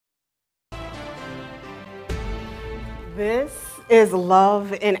This is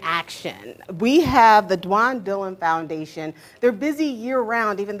love in action. We have the Dwann Dillon Foundation. They're busy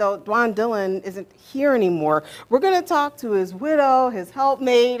year-round, even though Dwann Dillon isn't here anymore. We're going to talk to his widow, his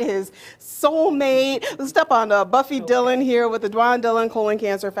helpmate, his soulmate. Let's step on Buffy Dillon here with the Dwann Dillon Colon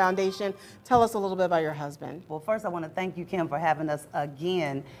Cancer Foundation. Tell us a little bit about your husband. Well, first I want to thank you, Kim, for having us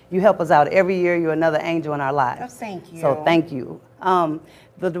again. You help us out every year. You're another angel in our lives. Oh, thank you. So thank you.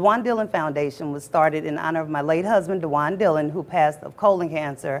 The Dwann Dillon Foundation was started in honor of my late husband, Dwann Dillon, who passed of colon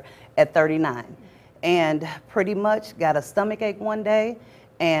cancer at 39. And pretty much got a stomach ache one day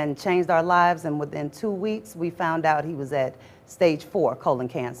and changed our lives. And within 2 weeks, we found out he was at stage 4 colon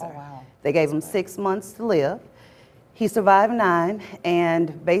cancer. Oh, wow. They gave him 6 months to live. He survived 9,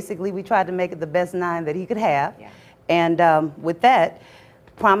 and basically we tried to make it the best 9 that he could have. Yeah. And with that,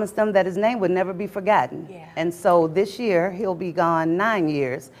 promised him that his name would never be forgotten. Yeah. And so this year, he'll be gone 9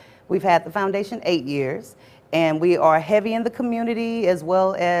 years. We've had the foundation 8 years, and we are heavy in the community as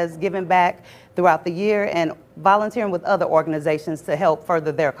well as giving back throughout the year and volunteering with other organizations to help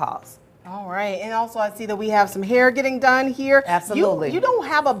further their cause. All right, and also I see that we have some hair getting done here. Absolutely. You don't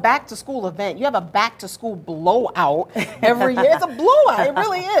have a back-to-school event. You have a back-to-school blowout every year. It's a blowout, it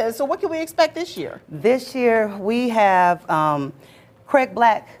really is. So what can we expect this year? This year we have Craig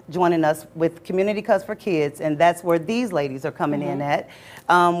Black joining us with Community Cuts for Kids, and that's where these ladies are coming in at.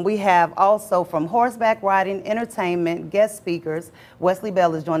 We have also from horseback riding, entertainment, guest speakers. Wesley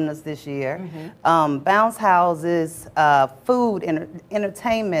Bell is joining us this year. Bounce houses, food,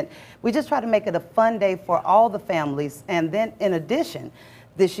 entertainment. We just try to make it a fun day for all the families. And then in addition,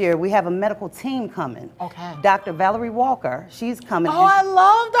 this year we have a medical team coming. Okay. Dr. Valerie Walker, she's coming. Oh, I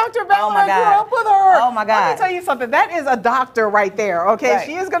love Dr. Valerie. Oh my God. I grew up with her. Oh my God. Let me tell you something. That is a doctor right there, okay? Right.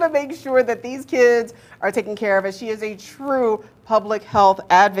 She is going to make sure that these kids are taken care of, and she is a true public health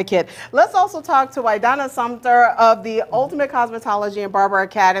advocate. Let's also talk to Idana Sumter of the Ultimate Cosmetology and Barber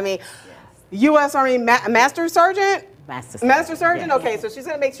Academy. Yes. U.S. Army Master Sergeant? Master Sergeant? Yes. Okay, so she's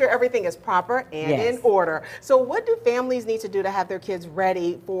going to make sure everything is proper and in order. So what do families need to do to have their kids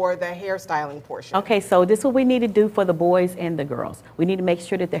ready for the hairstyling portion? Okay, so this is what we need to do for the boys and the girls. We need to make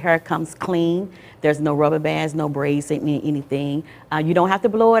sure that the hair comes clean. There's no rubber bands, no braids, anything. You don't have to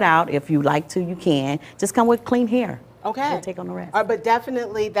blow it out. If you like to, you can. Just come with clean hair. Okay. We'll take on the rest. But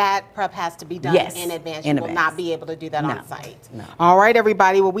definitely that prep has to be done in advance. You will not be able to do that on site. No. All right,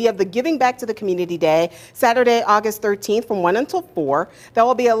 everybody. Well, we have the Giving Back to the Community Day, Saturday, August 13th from 1 until 4. That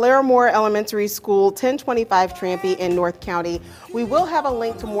will be at Larimore Elementary School, 1025 Trampy in North County. We will have a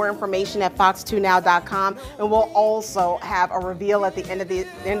link to more information at fox2now.com, and we'll also have a reveal at the end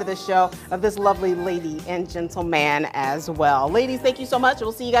of the show of this lovely lady and gentleman as well. Ladies, thank you so much.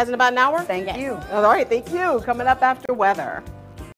 We'll see you guys in about an hour. Thank you. All right, thank you. Coming up after weather.